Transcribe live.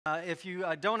If you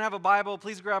don't have a Bible,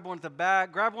 please grab one at the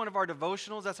back. Grab one of our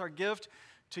devotionals. That's our gift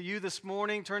to you this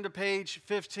morning. Turn to page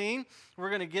 15. We're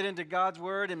going to get into God's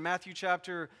Word in Matthew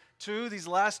chapter 2. These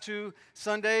last two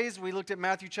Sundays, we looked at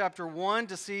Matthew chapter 1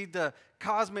 to see the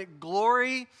cosmic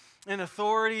glory and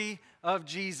authority of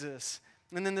Jesus.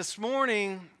 And then this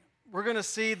morning, we're going to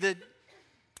see that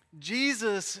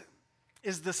Jesus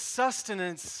is the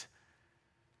sustenance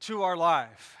to our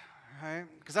life. Right?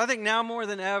 Because I think now more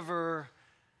than ever,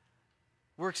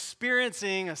 we're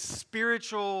experiencing a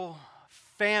spiritual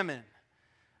famine,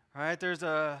 right? There's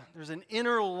an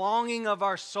inner longing of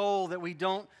our soul that we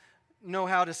don't know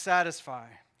how to satisfy.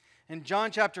 In John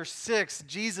chapter 6,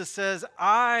 Jesus says,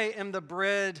 I am the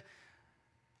bread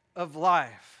of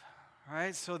life,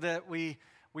 right? So that we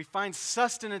find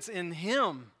sustenance in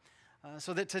Him.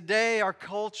 So that today our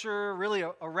culture, really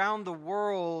around the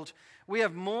world, we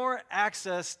have more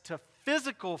access to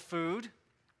physical food,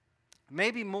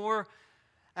 maybe more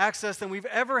access than we've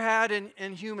ever had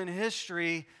in human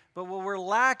history, but what we're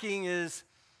lacking is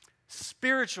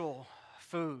spiritual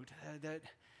food. That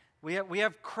we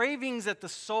have cravings at the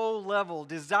soul level,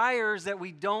 desires that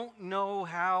we don't know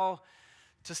how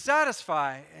to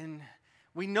satisfy. And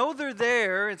we know they're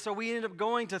there, and so we end up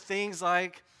going to things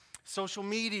like social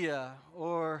media,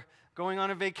 or going on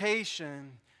a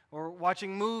vacation, or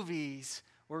watching movies,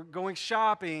 or going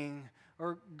shopping,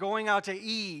 or going out to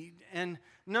eat. And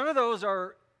none of those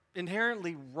are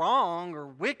inherently wrong or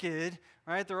wicked,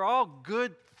 right? They're all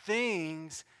good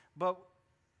things, but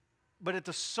at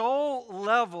the soul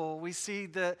level, we see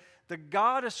that the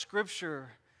God of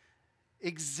Scripture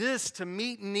exists to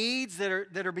meet needs that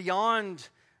are beyond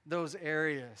those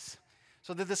areas.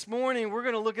 So that this morning, we're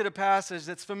going to look at a passage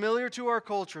that's familiar to our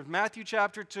culture, Matthew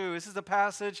chapter 2. This is a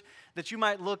passage that you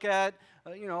might look at,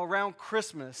 around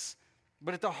Christmas.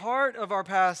 But at the heart of our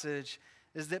passage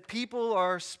is that people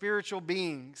are spiritual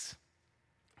beings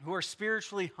who are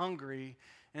spiritually hungry,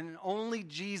 and only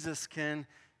Jesus can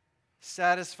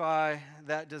satisfy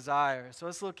that desire. So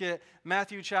let's look at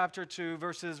Matthew chapter 2,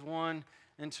 verses 1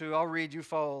 and 2. I'll read, you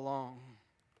follow along.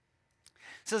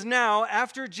 It says, Now,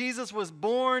 after Jesus was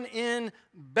born in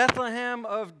Bethlehem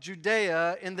of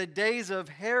Judea in the days of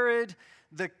Herod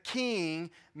the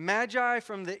king, Magi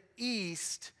from the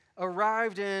east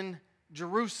arrived in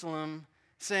Jerusalem,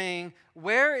 saying,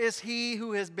 Where is he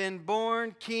who has been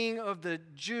born King of the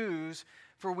Jews?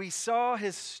 For we saw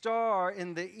his star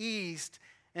in the east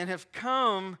and have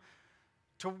come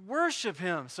to worship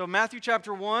him. So Matthew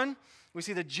chapter 1, we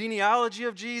see the genealogy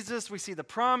of Jesus. We see the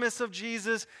promise of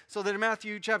Jesus. So that in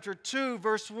Matthew chapter 2,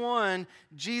 verse 1,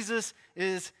 Jesus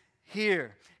is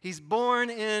here. He's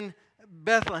born in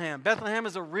Bethlehem. Bethlehem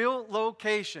is a real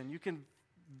location. You can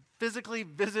physically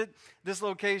visit this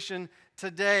location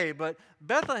today, but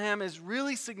Bethlehem is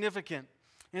really significant.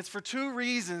 And it's for two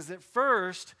reasons. That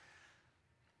first,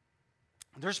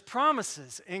 there's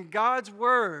promises in God's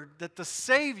Word that the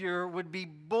Savior would be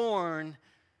born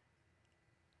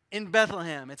in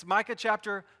Bethlehem. It's Micah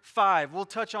chapter 5. We'll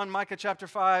touch on Micah chapter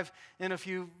 5 in a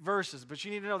few verses, but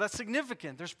you need to know that's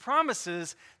significant. There's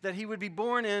promises that He would be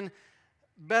born in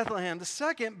Bethlehem. The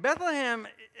second, Bethlehem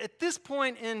at this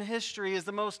point in history is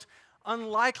the most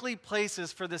unlikely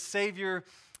places for the Savior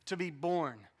to be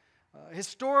born.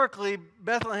 Historically,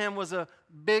 Bethlehem was a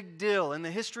big deal. In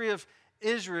the history of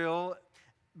Israel,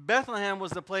 Bethlehem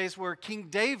was the place where King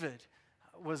David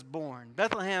was born.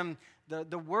 Bethlehem,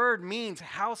 the word means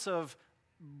house of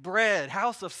bread,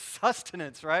 house of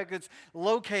sustenance, right? It's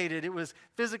located, it was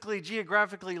physically,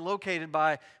 geographically located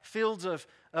by fields of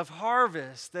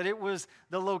harvest, that it was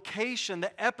the location,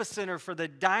 the epicenter for the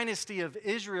dynasty of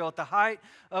Israel at the height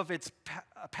of its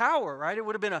power, right? It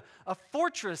would have been a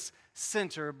fortress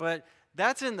center, but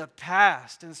that's in the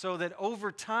past. And so that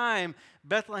over time,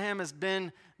 Bethlehem has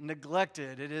been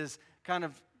neglected. It has kind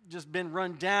of just been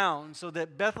run down, so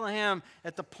that Bethlehem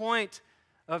at the point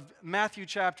of Matthew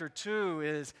chapter 2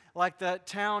 is like that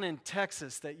town in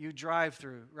Texas that you drive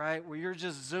through, right? Where you're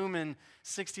just zooming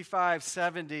 65,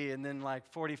 70, and then like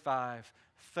 45,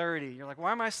 30. You're like,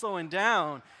 why am I slowing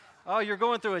down? Oh, you're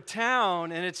going through a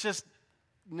town and it's just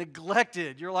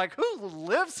neglected. You're like, who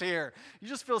lives here? You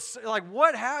just feel like,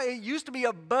 what? How? It used to be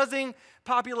a buzzing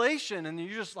population, and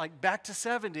you're just like back to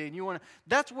 70, and you want to.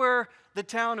 That's where the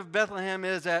town of Bethlehem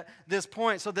is at this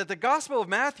point. So that the Gospel of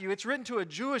Matthew, it's written to a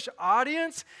Jewish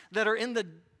audience that are in the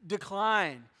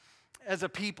decline as a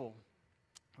people,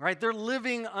 right? They're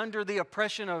living under the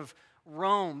oppression of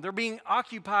Rome. They're being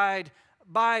occupied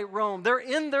by Rome. They're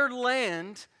in their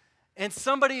land, and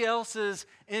somebody else is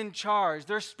in charge.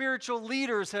 Their spiritual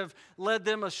leaders have led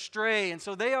them astray, and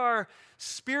so they are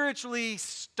spiritually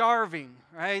starving,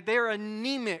 right? They are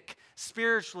anemic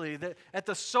spiritually. At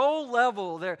the soul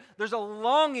level, there's a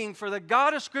longing for the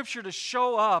God of Scripture to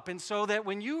show up, and so that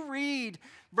when you read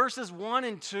verses 1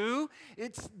 and 2,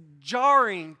 it's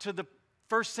jarring to the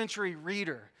first century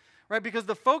reader, right? Because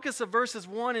the focus of verses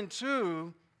 1 and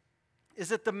 2 is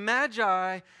that the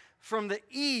Magi from the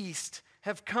east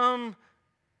have come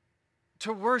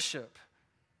to worship.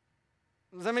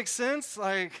 Does that make sense?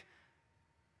 Like,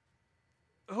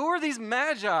 who are these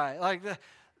Magi? Like, the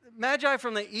Magi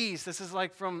from the east, this is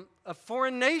like from a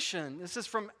foreign nation. This is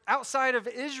from outside of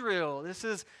Israel. This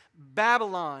is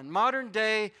Babylon, modern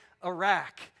day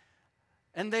Iraq.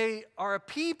 And they are a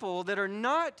people that are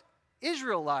not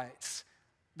Israelites.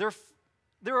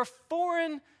 They're a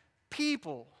foreign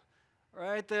people,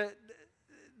 right?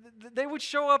 They would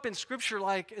show up in Scripture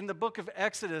like in the book of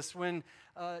Exodus when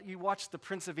you watched the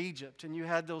Prince of Egypt and you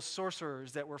had those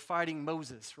sorcerers that were fighting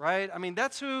Moses, right? I mean,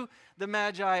 that's who the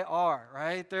Magi are,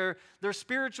 right? They're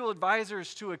spiritual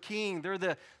advisors to a king. They're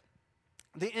the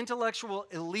intellectual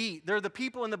elite. They're the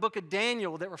people in the book of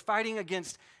Daniel that were fighting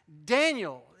against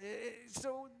Daniel.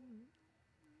 So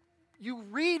you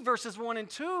read verses 1 and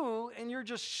 2 and you're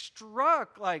just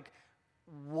struck like,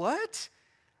 what?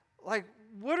 Like,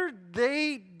 what are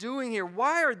they doing here?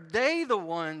 Why are they the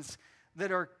ones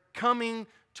that are coming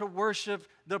to worship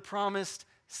the promised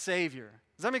Savior?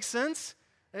 Does that make sense?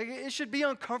 It should be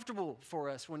uncomfortable for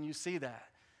us when you see that.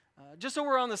 Just so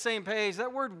we're on the same page,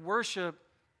 that word worship,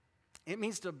 it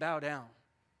means to bow down.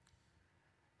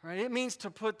 Right? It means to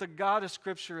put the God of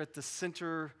Scripture at the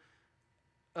center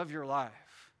of your life.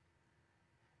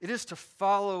 It is to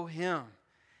follow Him.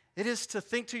 It is to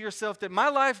think to yourself that my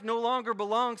life no longer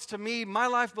belongs to me. My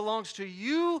life belongs to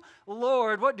you,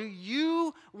 Lord. What do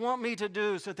you want me to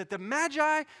do? So that the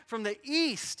Magi from the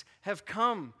east have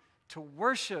come to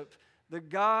worship the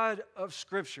God of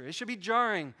Scripture. It should be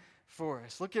jarring for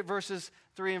us. Look at verses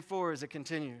 3 and 4 as it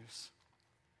continues.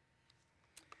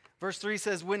 Verse 3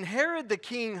 says, "When Herod the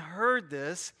king heard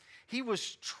this, he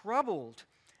was troubled,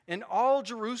 and all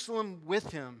Jerusalem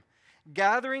with him.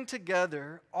 Gathering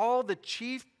together all the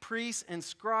chief priests and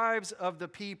scribes of the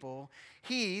people,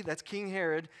 he," that's King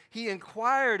Herod, "he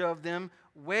inquired of them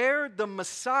where the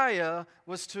Messiah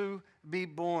was to be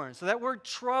born." So that word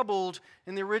troubled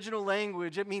in the original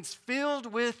language, it means filled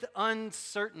with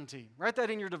uncertainty. Write that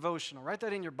in your devotional. Write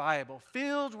that in your Bible.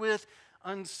 Filled with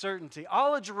uncertainty.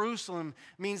 All of Jerusalem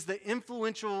means the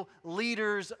influential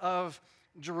leaders of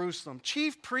Jerusalem.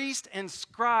 Chief priests and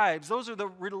scribes, those are the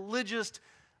religious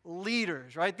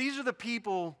leaders, right? These are the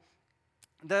people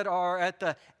that are at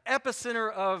the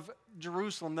epicenter of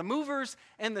Jerusalem, the movers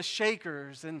and the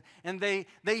shakers, and they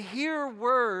hear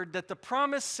word that the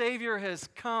promised Savior has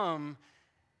come,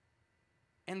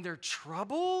 and they're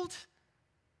troubled?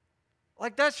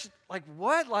 Like, that's, like,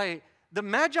 what? Like, the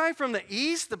Magi from the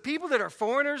east, the people that are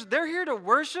foreigners, they're here to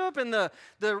worship, and the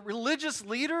religious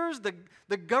leaders,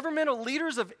 the governmental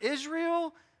leaders of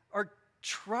Israel are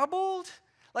troubled?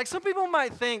 Like, some people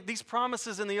might think these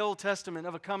promises in the Old Testament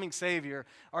of a coming Savior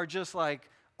are just like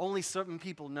only certain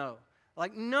people know.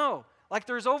 Like, no. Like,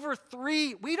 there's over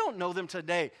we don't know them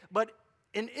today, but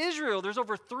in Israel, there's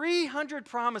over 300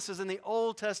 promises in the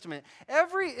Old Testament.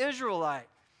 Every Israelite,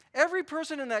 every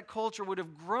person in that culture would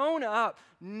have grown up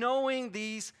knowing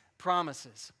these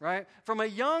promises, right? From a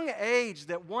young age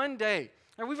that one day,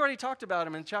 and we've already talked about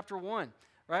them in chapter 1,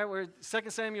 right? Where 2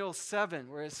 Samuel 7,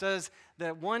 where it says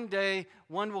that one day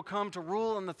one will come to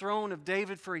rule on the throne of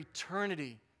David for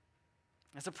eternity.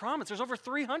 It's a promise. There's over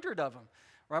 300 of them,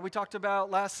 right? We talked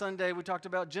about last Sunday, we talked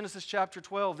about Genesis chapter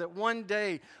 12, that one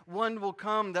day one will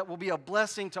come that will be a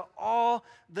blessing to all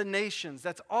the nations.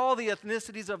 That's all the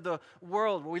ethnicities of the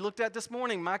world. What we looked at this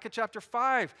morning, Micah chapter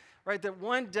 5, right? That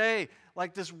one day,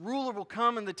 like, this ruler will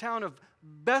come in the town of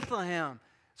Bethlehem.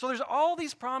 So there's all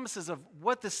these promises of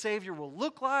what the Savior will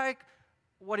look like,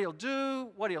 what He'll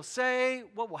do, what He'll say,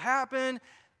 what will happen.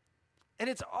 And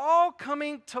it's all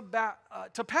coming to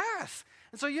pass.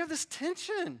 And so you have this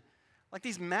tension. Like,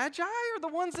 these Magi are the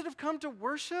ones that have come to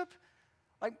worship?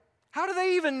 Like, how do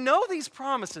they even know these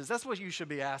promises? That's what you should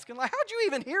be asking. Like, how'd you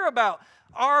even hear about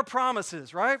our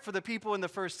promises, right, for the people in the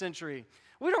first century?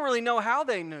 We don't really know how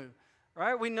they knew,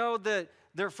 right? We know that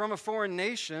they're from a foreign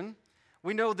nation.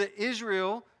 We know that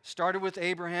Israel started with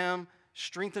Abraham,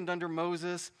 strengthened under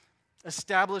Moses,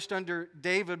 established under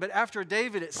David. But after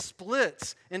David, it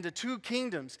splits into two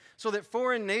kingdoms so that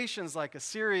foreign nations like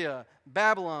Assyria,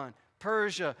 Babylon,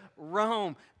 Persia,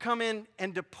 Rome come in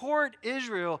and deport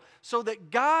Israel so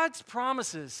that God's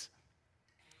promises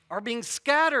are being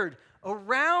scattered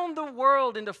around the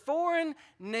world into foreign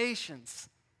nations.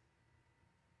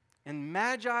 And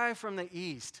Magi from the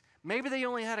east, maybe they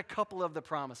only had a couple of the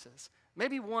promises.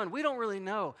 Maybe one, we don't really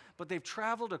know. But they've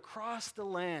traveled across the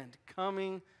land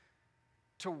coming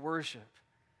to worship.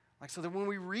 Like, so that when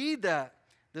we read that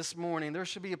this morning, there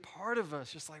should be a part of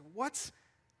us just like, what's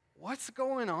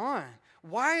going on?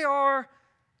 Why are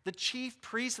the chief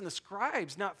priests and the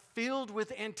scribes not filled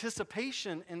with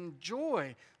anticipation and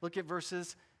joy? Look at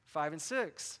verses 5 and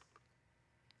 6.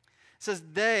 It says,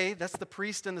 they, that's the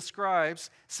priest and the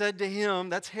scribes, said to him,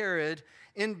 that's Herod,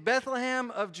 in Bethlehem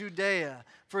of Judea,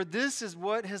 for this is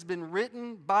what has been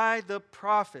written by the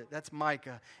prophet, that's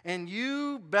Micah. And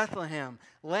you, Bethlehem,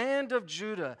 land of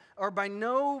Judah, are by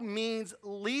no means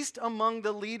least among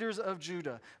the leaders of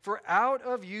Judah, for out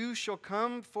of you shall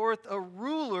come forth a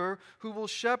ruler who will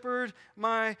shepherd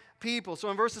my people. So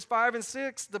in verses 5 and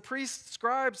 6, the priests,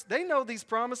 scribes, they know these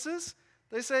promises.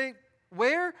 They say,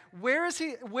 Where is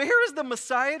he? Where is the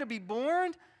Messiah to be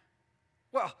born?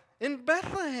 Well, in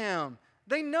Bethlehem.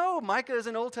 They know Micah is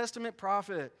an Old Testament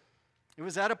prophet. It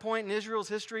was at a point in Israel's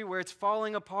history where it's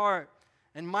falling apart.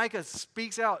 And Micah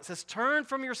speaks out, says, turn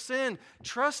from your sin,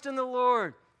 trust in the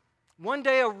Lord. One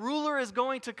day a ruler is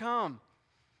going to come.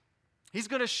 He's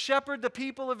going to shepherd the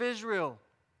people of Israel.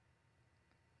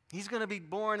 He's going to be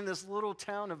born in this little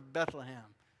town of Bethlehem.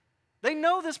 They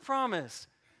know this promise.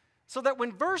 So that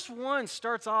when verse 1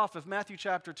 starts off of Matthew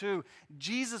chapter 2,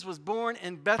 Jesus was born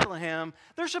in Bethlehem,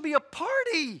 there should be a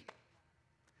party.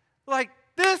 Like,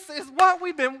 this is what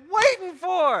we've been waiting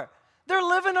for. They're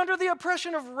living under the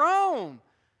oppression of Rome.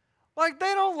 Like,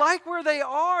 they don't like where they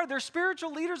are. Their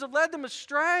spiritual leaders have led them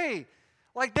astray.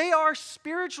 Like, they are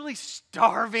spiritually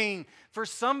starving for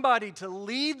somebody to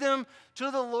lead them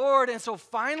to the Lord. And so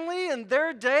finally, in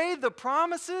their day, the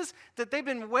promises that they've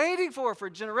been waiting for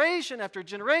generation after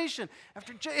generation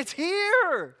it's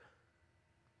here.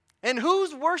 And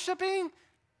who's worshiping?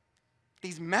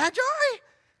 These magi?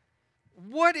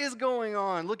 What is going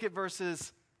on? Look at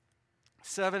verses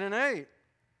 7 and 8.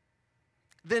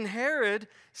 Then Herod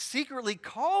secretly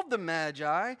called the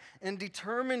Magi and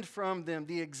determined from them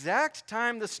the exact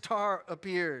time the star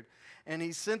appeared. And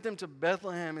he sent them to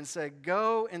Bethlehem and said,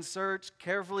 go and search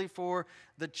carefully for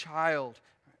the child.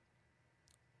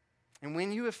 And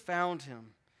when you have found him,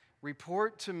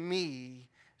 report to me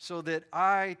so that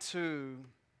I too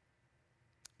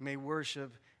may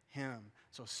worship him.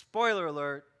 So spoiler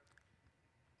alert,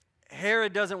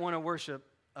 Herod doesn't want to worship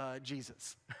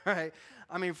Jesus, right?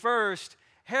 I mean, first,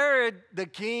 Herod the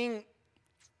king,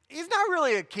 he's not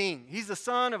really a king. He's the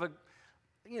son of a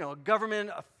government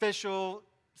official,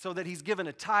 so that he's given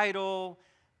a title,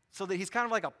 so that he's kind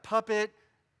of like a puppet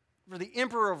for the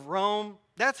emperor of Rome.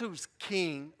 That's who's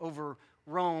king over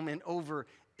Rome and over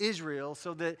Israel,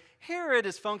 so that Herod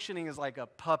is functioning as like a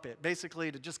puppet,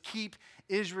 basically to just keep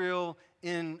Israel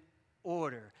in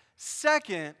order.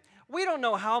 Second, we don't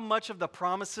know how much of the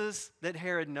promises that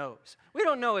Herod knows. We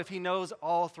don't know if he knows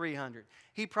all 300.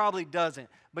 He probably doesn't.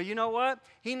 But you know what?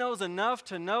 He knows enough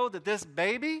to know that this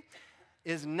baby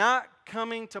is not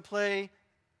coming to play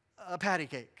a patty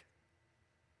cake.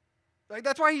 Like,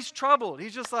 that's why he's troubled.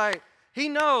 He's just like, he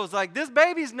knows, like, this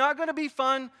baby's not going to be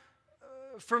fun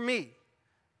for me.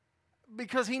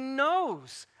 Because he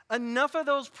knows enough of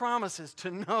those promises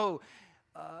to know,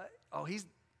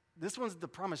 this one's the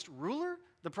promised ruler,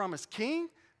 the promised king,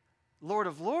 Lord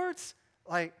of lords.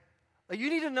 Like, you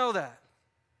need to know that.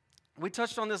 We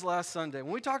touched on this last Sunday.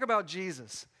 When we talk about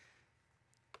Jesus,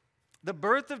 the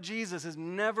birth of Jesus is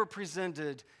never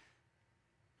presented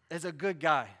as a good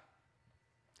guy.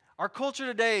 Our culture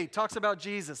today talks about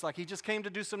Jesus like he just came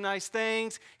to do some nice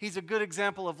things. He's a good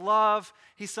example of love.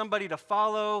 He's somebody to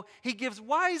follow. He gives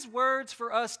wise words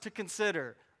for us to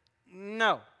consider.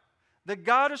 No. The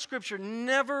God of Scripture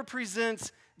never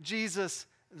presents Jesus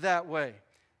that way,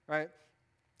 right?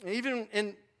 Even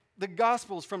in the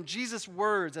Gospels, from Jesus'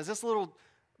 words, as this little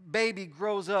baby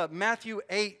grows up, Matthew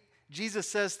 8, Jesus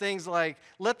says things like,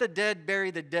 let the dead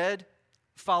bury the dead,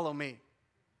 follow me.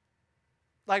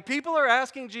 Like, people are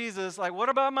asking Jesus, like, what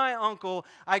about my uncle?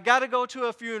 I got to go to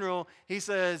a funeral. He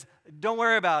says, don't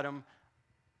worry about him.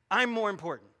 I'm more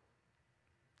important.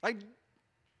 Like,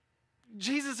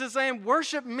 Jesus is saying,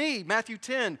 worship me, Matthew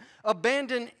 10.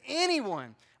 Abandon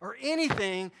anyone or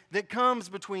anything that comes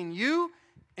between you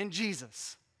and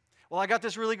Jesus. Well, I got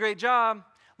this really great job.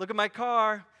 Look at my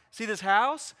car. See this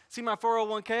house? See my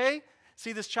 401k?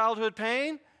 See this childhood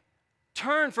pain?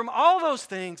 Turn from all those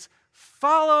things.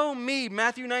 Follow me.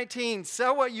 Matthew 19.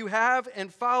 Sell what you have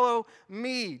and follow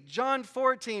me. John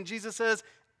 14. Jesus says,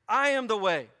 I am the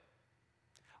way.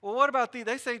 Well, what about thee?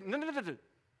 They say, no.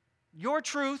 your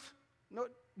truth.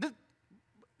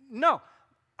 No,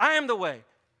 I am the way.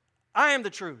 I am the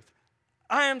truth.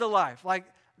 I am the life. Like,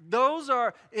 those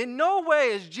are, in no way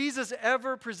is Jesus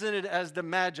ever presented as the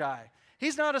Magi.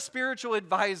 He's not a spiritual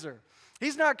advisor.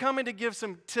 He's not coming to give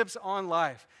some tips on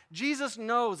life. Jesus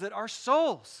knows that our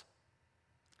souls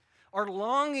are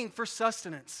longing for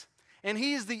sustenance, and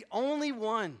He is the only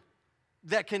one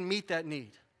that can meet that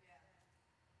need.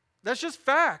 That's just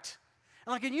fact.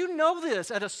 And you know this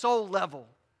at a soul level.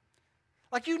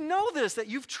 Like, you know this, that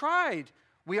you've tried.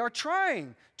 We are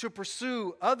trying to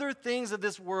pursue other things of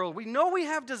this world. We know we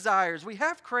have desires. We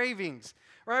have cravings,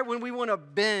 right? When we want to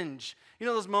binge. You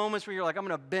know those moments where you're like, I'm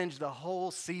going to binge the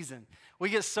whole season. We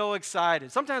get so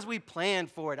excited. Sometimes we plan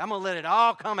for it. I'm going to let it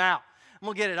all come out. I'm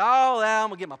going to get it all out. I'm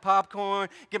going to get my popcorn,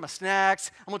 get my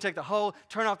snacks. I'm going to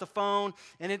turn off the phone.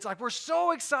 And it's like we're so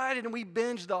excited and we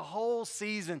binge the whole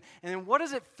season. And then what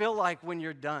does it feel like when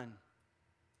you're done?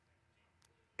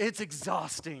 It's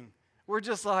exhausting. We're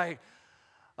just like,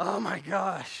 oh my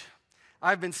gosh,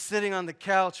 I've been sitting on the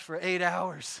couch for 8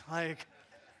 hours. Like,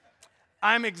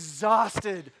 I'm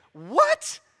exhausted.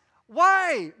 What?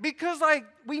 Why? Because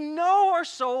we know our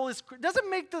soul doesn't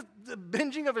make the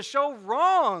binging of a show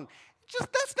wrong.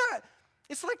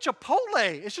 It's like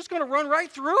Chipotle. It's just going to run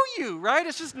right through you, right?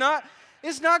 It's not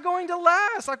going to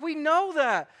last. Like, we know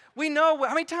that. We know,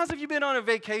 how many times have you been on a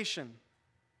vacation?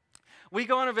 We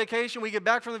go on a vacation, we get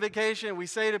back from the vacation, and we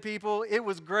say to people, it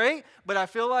was great, but I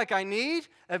feel like I need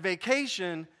a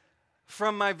vacation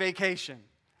from my vacation.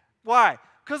 Why?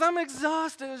 Because I'm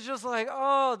exhausted. It's just like,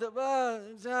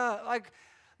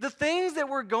 the things that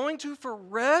we're going to for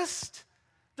rest,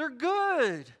 they're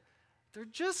good. They're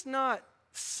just not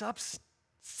substance.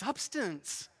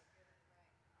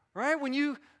 Right? When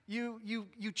you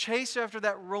chase after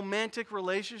that romantic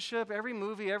relationship, every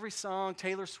movie, every song,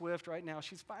 Taylor Swift right now,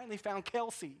 she's finally found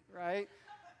Kelsey, right?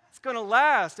 It's going to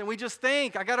last. And we just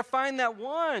think, I got to find that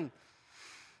one.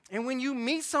 And when you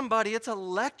meet somebody, it's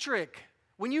electric.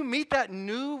 When you meet that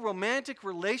new romantic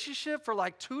relationship for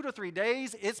 2 to 3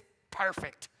 days, it's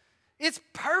perfect. It's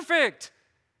perfect.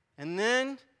 And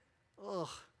then,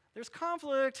 there's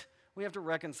conflict. We have to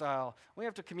reconcile. We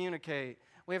have to communicate.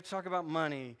 We have to talk about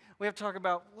money. We have to talk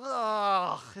about,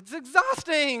 it's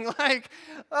exhausting. It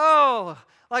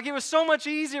was so much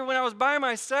easier when I was by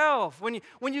myself.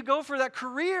 When you go for that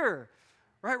career,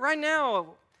 right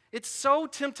now, it's so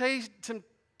tempting,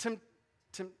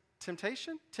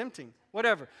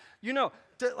 whatever. I'm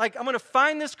going to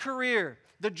find this career,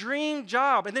 the dream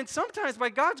job, and then sometimes by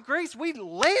God's grace, we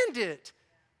land it.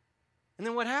 And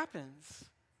then what happens?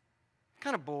 I'm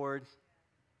kind of bored.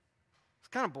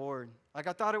 Like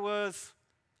I thought it was.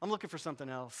 I'm looking for something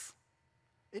else.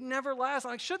 It never lasts.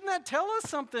 Shouldn't that tell us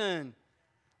something?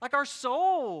 Like our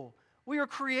soul, we are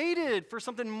created for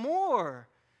something more.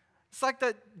 It's like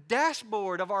the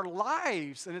dashboard of our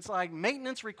lives, and it's like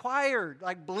maintenance required,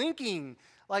 like blinking.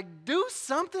 Do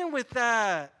something with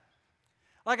that.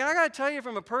 And I got to tell you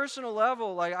from a personal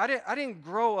level, I didn't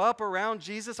grow up around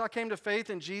Jesus. I came to faith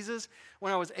in Jesus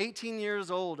when I was 18 years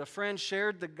old. A friend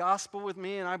shared the gospel with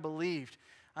me, and I believed.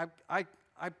 I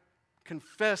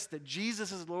confessed that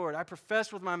Jesus is Lord. I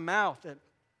professed with my mouth that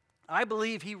I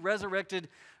believe He resurrected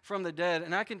from the dead.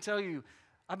 And I can tell you,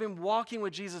 I've been walking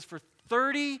with Jesus for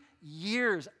 30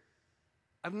 years.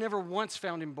 I've never once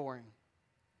found Him boring.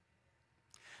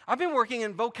 I've been working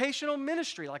in vocational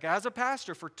ministry, as a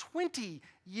pastor, for 20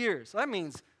 years. That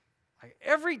means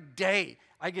every day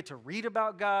I get to read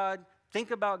about God,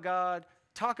 think about God,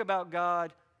 talk about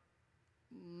God.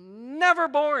 Never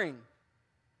boring.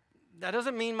 That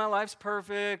doesn't mean my life's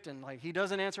perfect and He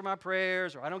doesn't answer my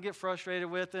prayers or I don't get frustrated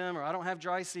with Him or I don't have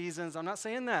dry seasons. I'm not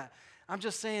saying that. I'm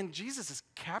just saying Jesus is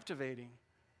captivating.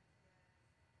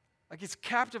 It's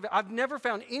captivating. I've never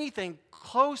found anything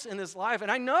close in this life.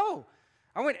 And I know.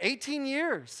 I went 18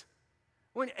 years.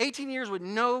 I went 18 years with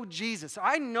no Jesus. So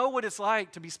I know what it's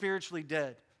like to be spiritually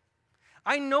dead.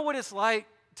 I know what it's like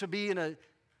to be in a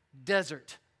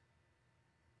desert.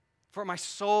 For my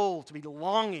soul to be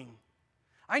longing.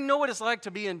 I know what it's like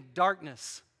to be in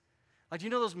darkness. You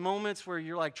know those moments where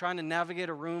you're trying to navigate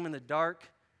a room in the dark?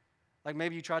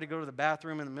 Maybe you try to go to the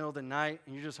bathroom in the middle of the night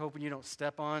and you're just hoping you don't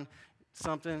step on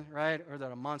something, right? Or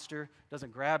that a monster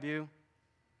doesn't grab you.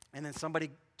 And then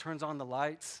somebody turns on the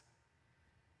lights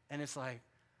and it's I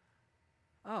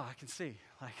can see.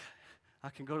 I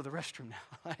can go to the restroom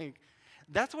now.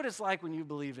 That's what it's like when you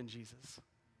believe in Jesus.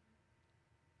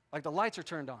 The lights are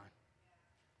turned on.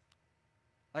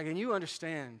 And you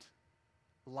understand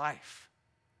life.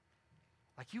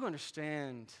 You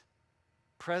understand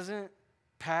present,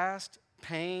 past,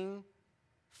 pain,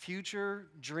 future,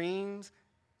 dreams.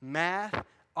 math,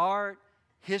 art,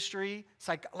 history. It's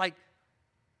like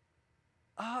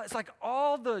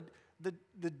all the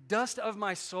dust of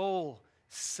my soul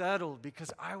settled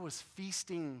because I was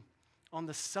feasting on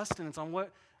the sustenance, on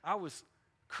what I was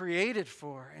created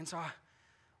for. And so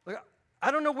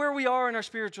I don't know where we are in our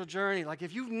spiritual journey. Like,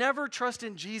 if you've never trusted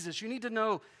in Jesus, you need to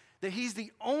know that he's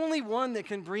the only one that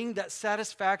can bring that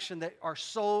satisfaction that our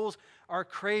souls are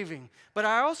craving. But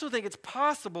I also think it's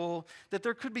possible that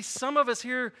there could be some of us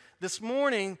here this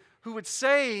morning who would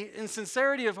say in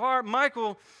sincerity of heart,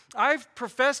 Michael, I've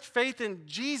professed faith in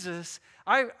Jesus.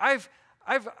 I've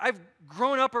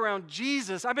grown up around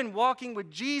Jesus. I've been walking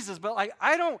with Jesus, but like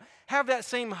I don't have that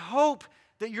same hope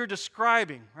that you're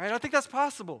describing, right? I think that's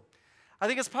possible. I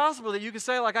think it's possible that you could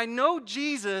say, like, I know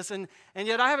Jesus, and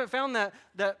yet I haven't found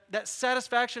that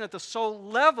satisfaction at the soul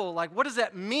level. Like, what does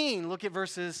that mean? Look at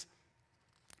verses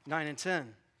 9 and 10. It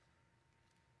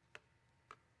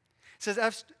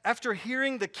says, after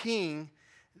hearing the king,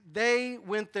 they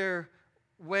went their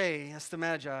way, that's the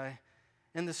Magi,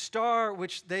 and the star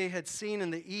which they had seen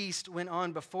in the east went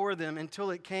on before them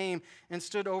until it came and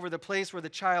stood over the place where the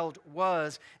child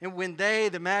was. And when they,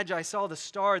 the Magi, saw the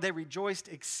star, they rejoiced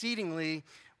exceedingly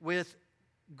with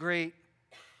great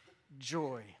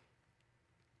joy.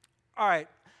 All right,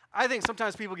 I think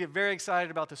sometimes people get very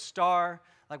excited about the star.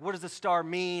 Like, what does the star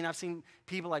mean? I've seen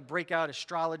people like break out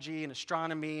astrology and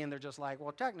astronomy, and they're just like,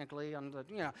 well, technically, I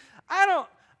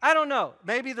don't know.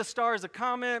 Maybe the star is a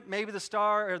comet. Maybe the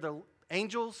star are the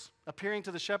angels appearing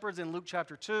to the shepherds in Luke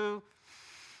chapter 2.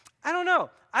 I don't know.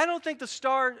 I don't think the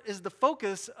star is the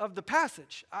focus of the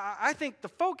passage. I think the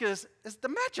focus is the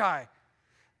Magi.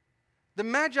 The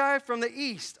Magi from the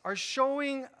east are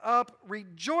showing up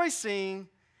rejoicing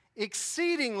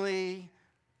exceedingly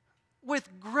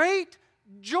with great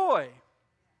joy.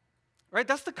 Right?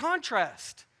 That's the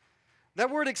contrast. That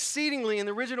word exceedingly in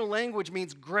the original language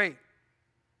means great.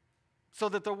 So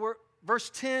that the word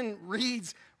verse 10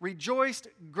 reads, rejoiced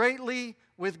greatly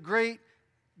with great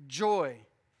joy.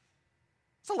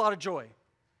 It's a lot of joy,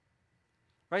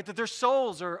 right? That their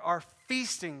souls are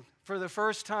feasting for the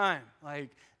first time.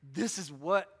 Like, this is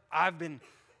what I've been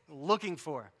looking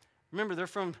for. Remember, they're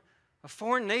from a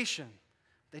foreign nation.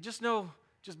 They just know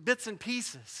just bits and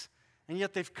pieces. And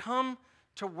yet they've come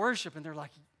to worship, and they're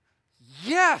like,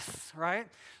 yes, right?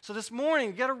 So this morning,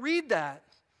 you got to read that.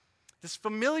 This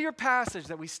familiar passage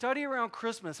that we study around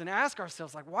Christmas and ask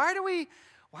ourselves, like, why do we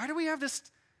have this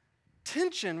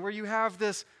tension where you have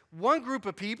this one group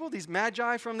of people, these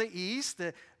Magi from the east,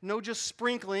 that know just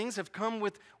sprinklings, have come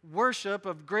with worship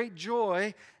of great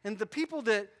joy, and the people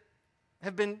that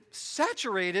have been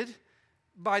saturated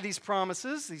by these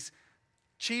promises, these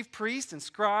chief priests and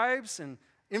scribes and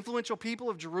influential people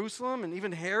of Jerusalem and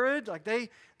even Herod, like they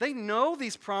know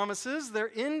these promises. They're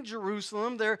in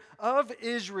Jerusalem. They're of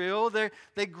Israel.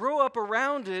 They grow up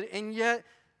around it, and yet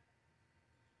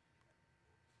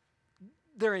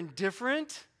they're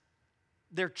indifferent.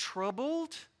 They're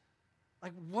troubled.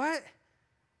 Like,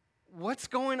 what's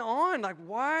going on? Like,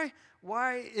 why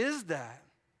is that?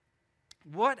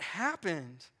 What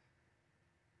happened?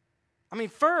 I mean,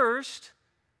 first,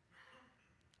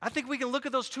 I think we can look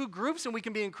at those two groups and we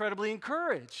can be incredibly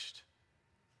encouraged.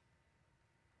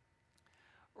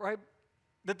 Right?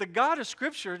 That the God of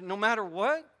Scripture, no matter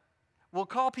what, will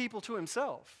call people to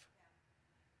himself.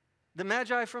 The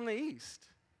Magi from the east.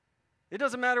 It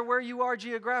doesn't matter where you are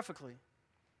geographically.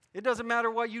 It doesn't matter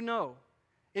what you know.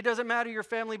 It doesn't matter your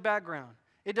family background.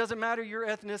 It doesn't matter your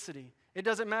ethnicity. It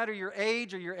doesn't matter your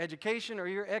age or your education or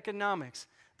your economics.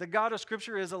 The God of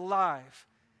Scripture is alive,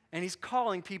 and he's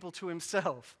calling people to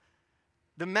himself.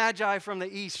 The Magi from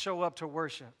the east show up to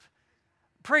worship.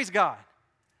 Praise God.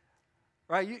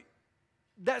 Right?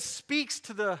 That speaks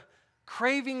to the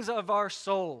cravings of our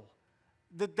soul,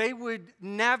 that they would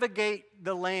navigate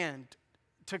the land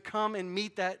to come and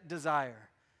meet that desire.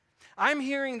 I'm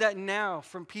hearing that now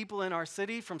from people in our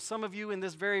city, from some of you in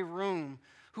this very room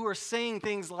who are saying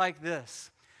things like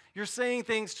this. You're saying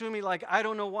things to me like, I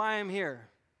don't know why I'm here.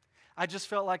 I just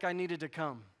felt like I needed to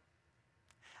come.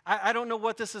 I don't know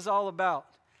what this is all about.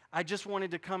 I just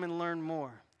wanted to come and learn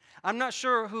more. I'm not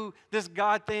sure who this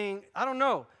God thing, I don't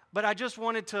know, but I just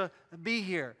wanted to be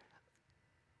here.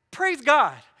 Praise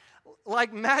God.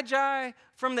 Like Magi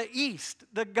from the east,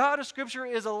 the God of Scripture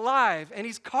is alive, and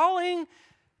he's calling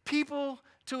people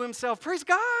to himself. Praise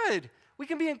God. We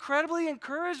can be incredibly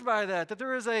encouraged by that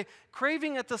there is a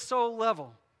craving at the soul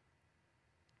level.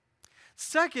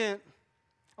 Second,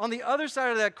 on the other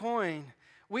side of that coin,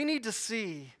 we need to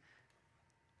see,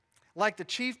 like the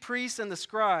chief priests and the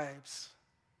scribes,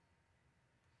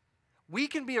 we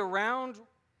can be around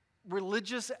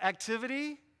religious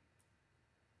activity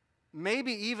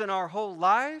maybe even our whole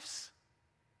lives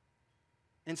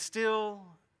and still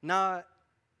not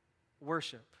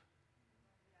worship.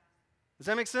 Does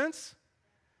that make sense?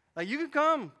 Like you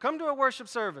can come to a worship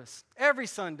service every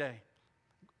Sunday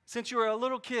since you were a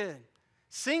little kid.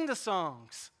 Sing the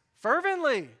songs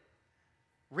fervently.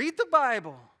 Read the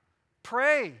Bible.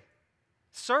 Pray.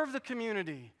 Serve the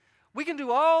community. We can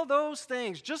do all those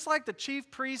things just like the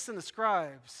chief priests and the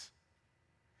scribes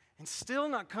and still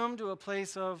not come to a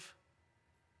place of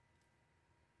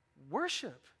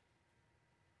worship.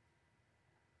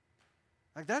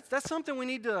 Like that's something we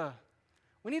need to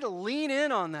lean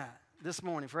in on that this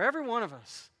morning for every one of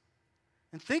us.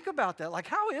 And think about that. Like,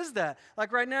 how is that?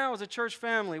 Like right now as a church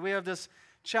family, we have this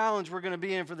challenge we're going to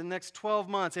be in for the next 12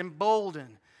 months,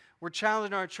 embolden. We're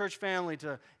challenging our church family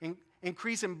to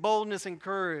increase in boldness and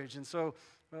courage. And so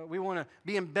we want to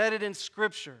be embedded in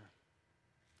Scripture.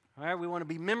 All right, we want to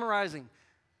be memorizing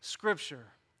Scripture.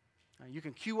 You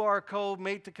can QR code,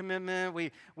 make the commitment.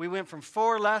 We went from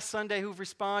 4 last Sunday who've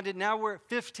responded. Now we're at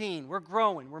 15. We're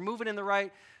growing. We're moving in the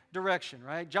right direction,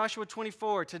 right? Joshua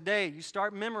 24, today, you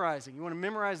start memorizing. You want to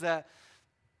memorize that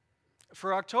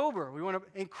for October. We want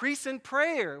to increase in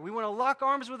prayer. We want to lock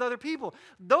arms with other people.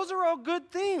 Those are all good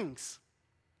things.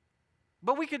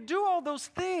 But we could do all those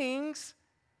things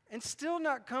and still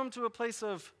not come to a place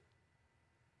of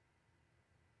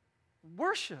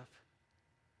worship.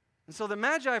 And so the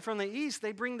Magi from the east,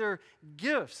 they bring their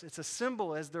gifts. It's a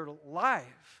symbol as their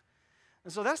life.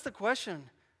 And so that's the question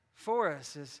for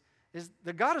us is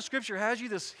the God of Scripture has you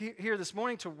here this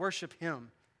morning to worship Him.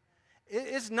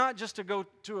 It's not just to go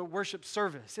to a worship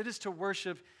service. It is to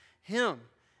worship Him.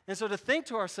 And so to think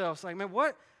to ourselves, like, man,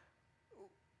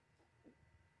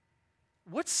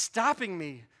 what's stopping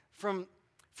me from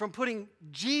putting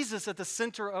Jesus at the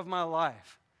center of my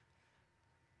life?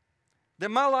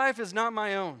 That my life is not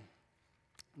my own.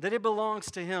 That it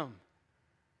belongs to Him.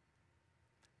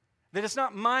 That it's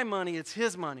not my money, it's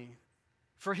His money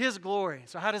for His glory.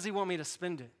 So how does He want me to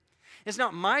spend it? It's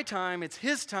not my time, it's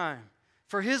His time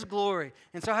for His glory.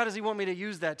 And so how does He want me to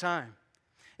use that time?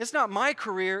 It's not my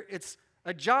career, it's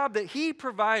a job that He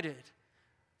provided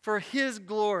for His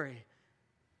glory.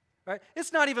 Right?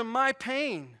 It's not even my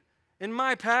pain in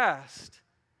my past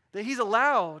that He's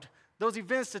allowed those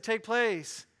events to take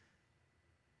place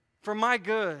for my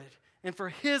good and for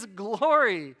His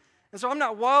glory. And so I'm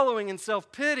not wallowing in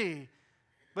self-pity,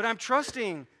 but I'm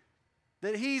trusting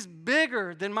that He's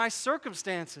bigger than my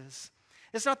circumstances.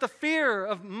 It's not the fear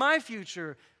of my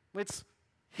future, it's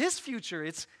His future.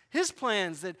 It's His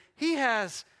plans that He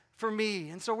has for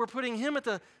me. And so we're putting Him at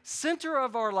the center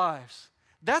of our lives.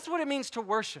 That's what it means to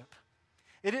worship.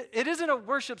 It isn't a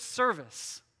worship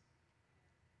service.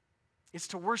 It's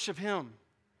to worship Him.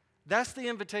 That's the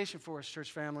invitation for us,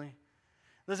 church family.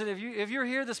 Listen, if you're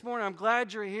here this morning, I'm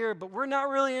glad you're here, but we're not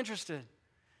really interested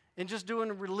in just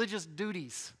doing religious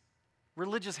duties,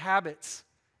 religious habits,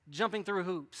 jumping through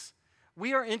hoops.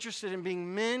 We are interested in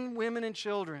being men, women, and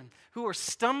children who are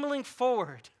stumbling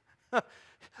forward,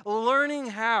 learning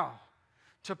how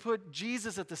to put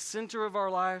Jesus at the center of our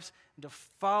lives and to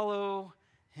follow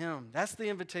Him. That's the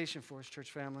invitation for us,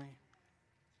 church family.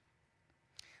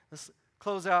 Let's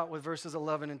close out with verses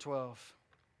 11 and 12.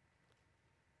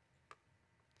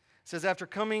 It says, after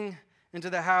coming into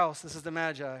the house, this is the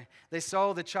Magi, they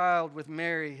saw the child with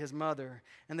Mary, his mother,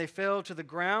 and they fell to the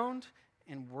ground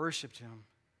and worshiped Him.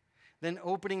 Then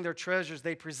opening their treasures,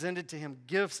 they presented to Him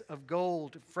gifts of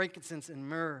gold, frankincense, and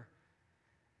myrrh.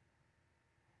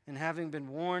 And having been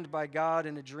warned by God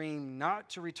in a dream not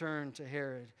to return to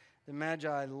Herod, the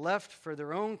Magi left for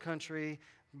their own country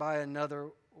by another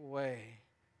way.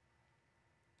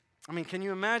 I mean, can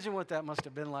you imagine what that must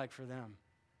have been like for them?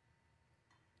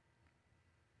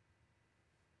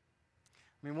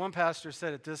 I mean, one pastor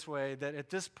said it this way, that at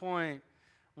this point,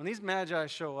 when these Magi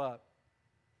show up,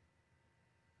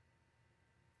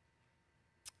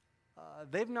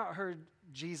 they've not heard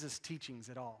Jesus' teachings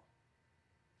at all.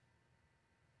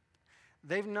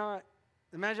 The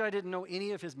Magi didn't know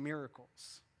any of His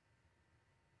miracles.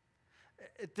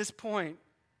 At this point,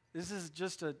 this is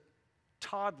just a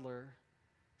toddler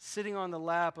sitting on the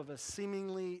lap of a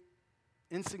seemingly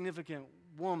insignificant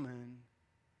woman,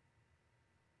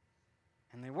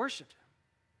 and they worshiped Him.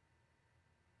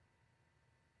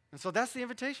 And so that's the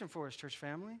invitation for us, church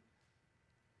family.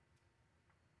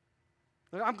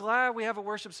 I'm glad we have a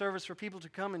worship service for people to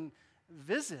come and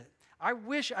visit. I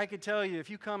wish I could tell you, if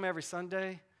you come every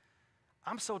Sunday,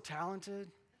 I'm so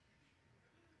talented.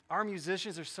 Our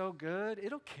musicians are so good.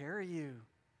 It'll carry you.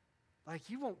 Like,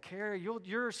 you won't carry.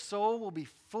 Your soul will be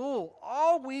full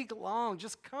all week long.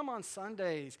 Just come on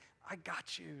Sundays. I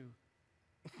got you.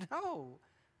 No.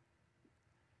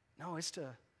 No, it's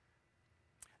to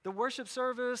the worship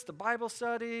service, the Bible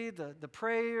study, the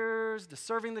prayers, the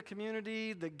serving the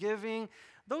community, the giving.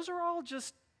 Those are all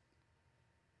just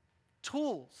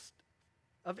tools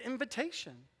of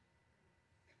invitation.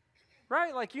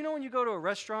 Right? Like, you know, when you go to a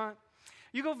restaurant,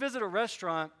 you go visit a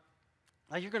restaurant,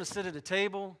 like you're going to sit at a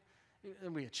table,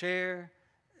 there'll be a chair,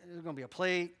 there's going to be a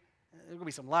plate, there's going to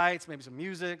be some lights, maybe some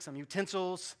music, some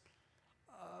utensils.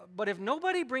 But if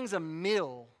nobody brings a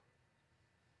meal,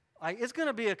 like, it's going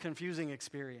to be a confusing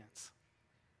experience.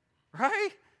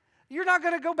 Right? You're not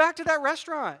going to go back to that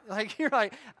restaurant. Like, you're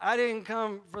like, I didn't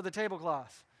come for the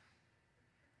tablecloth.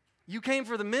 You came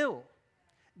for the meal.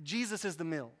 Jesus is the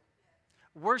meal.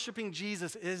 Worshiping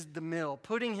Jesus is the meal.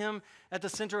 Putting him at the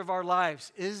center of our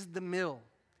lives is the meal.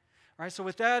 All right, so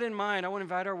with that in mind, I want to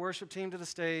invite our worship team to the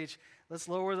stage. Let's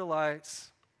lower the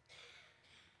lights.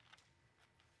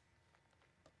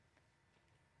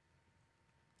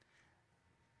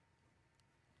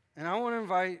 And I want to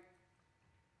invite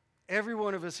every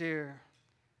one of us here.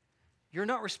 You're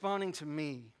not responding to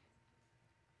me.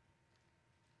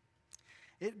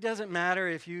 It doesn't matter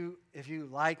if you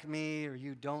like me or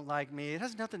you don't like me. It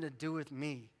has nothing to do with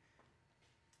me.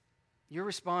 You're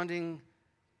responding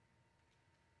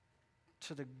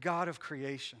to the God of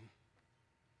creation.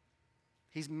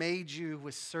 He's made you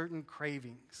with certain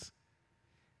cravings.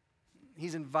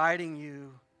 He's inviting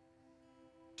you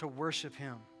to worship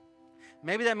him.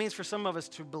 Maybe that means for some of us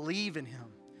to believe in him,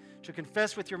 to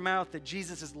confess with your mouth that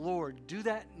Jesus is Lord. Do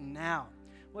that now.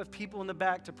 We'll have people in the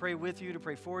back to pray with you, to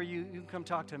pray for you. You can come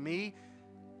talk to me.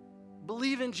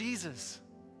 Believe in Jesus.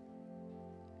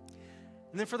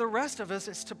 And then for the rest of us,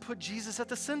 it's to put Jesus at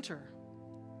the center.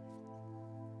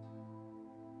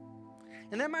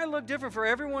 And that might look different for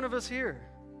every one of us here.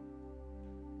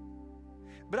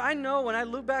 But I know when I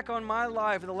look back on my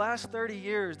life in the last 30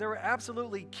 years, there were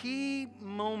absolutely key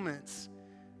moments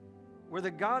where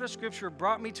the God of Scripture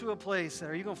brought me to a place that,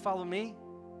 are you going to follow me?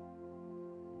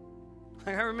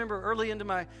 Like, I remember early into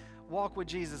my walk with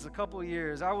Jesus, a couple of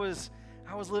years, I was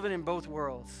living in both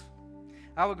worlds.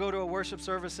 I would go to a worship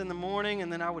service in the morning,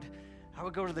 and then I would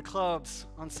go to the clubs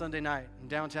on Sunday night in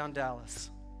downtown Dallas.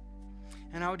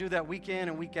 And I would do that week in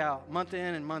and week out, month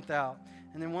in and month out.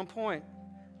 And then one point,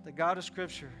 the God of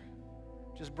Scripture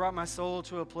just brought my soul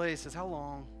to a place that says, how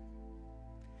long?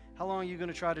 How long are you going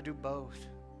to try to do both?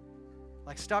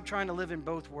 Like, stop trying to live in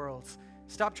both worlds.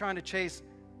 Stop trying to chase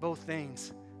both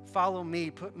things. Follow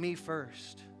me. Put me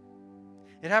first.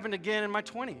 It happened again in my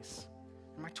 20s.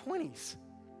 In my 20s.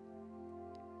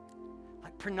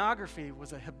 Like, pornography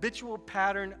was a habitual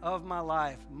pattern of my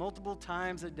life. Multiple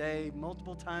times a day,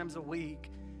 multiple times a week.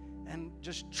 And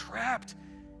just trapped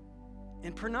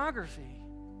in pornography.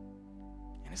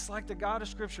 And it's like the God of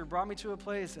Scripture brought me to a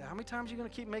place that, how many times are you going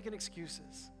to keep making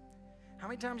excuses? How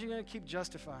many times are you going to keep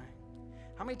justifying?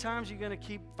 How many times are you going to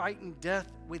keep fighting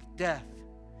death with death?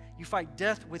 You fight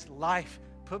death with life.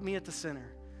 Put me at the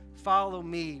center. Follow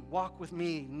me. Walk with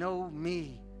me. Know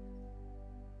me.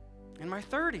 In my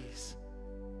 30s,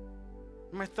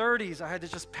 I had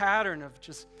this just pattern of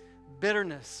just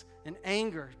bitterness and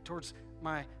anger towards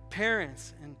my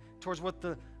parents and towards what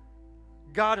the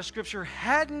God of Scripture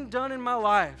hadn't done in my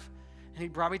life. And he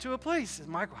brought me to a place. He said,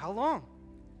 Michael, how long?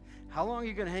 How long are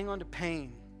you going to hang on to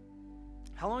pain?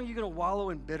 How long are you going to wallow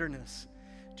in bitterness?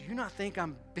 Do you not think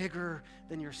I'm bigger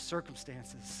than your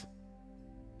circumstances?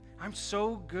 I'm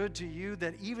so good to you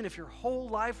that even if your whole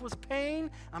life was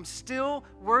pain, I'm still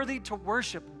worthy to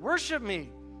worship. Worship me.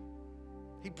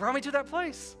 He brought me to that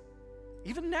place.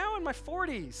 Even now in my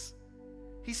 40s,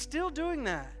 he's still doing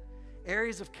that.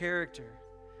 Areas of character.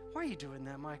 Why are you doing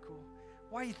that, Michael?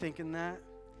 Why are you thinking that?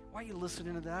 Why are you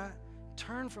listening to that?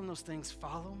 Turn from those things.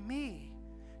 Follow me.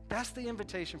 That's the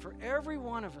invitation for every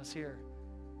one of us here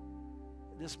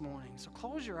this morning. So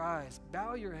close your eyes,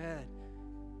 bow your head,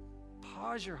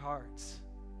 pause your hearts.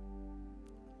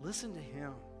 Listen to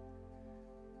him.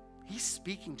 He's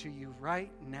speaking to you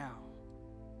right now.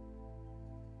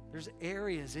 There's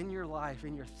areas in your life,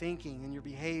 in your thinking, in your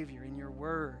behavior, in your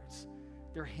words.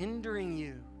 They're hindering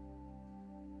you.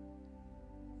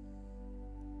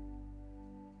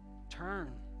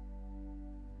 Turn.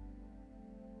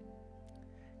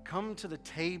 Come to the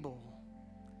table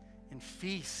and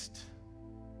feast.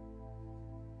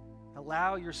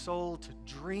 Allow your soul to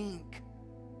drink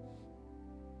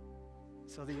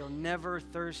so that you'll never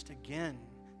thirst again.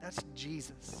 That's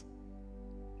Jesus.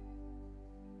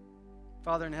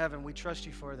 Father in heaven, we trust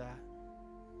you for that.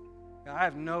 God, I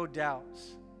have no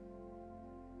doubts.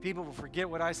 People will forget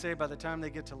what I say by the time they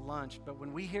get to lunch, but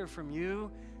when we hear from you,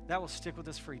 that will stick with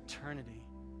us for eternity.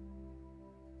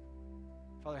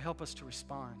 Father, help us to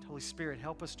respond. Holy Spirit,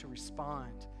 help us to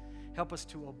respond. Help us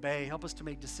to obey. Help us to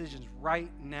make decisions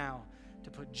right now to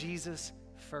put Jesus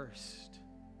first.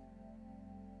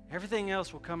 Everything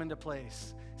else will come into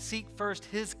place. Seek first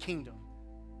his kingdom.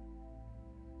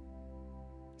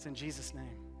 It's in Jesus'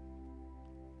 name.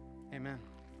 Amen.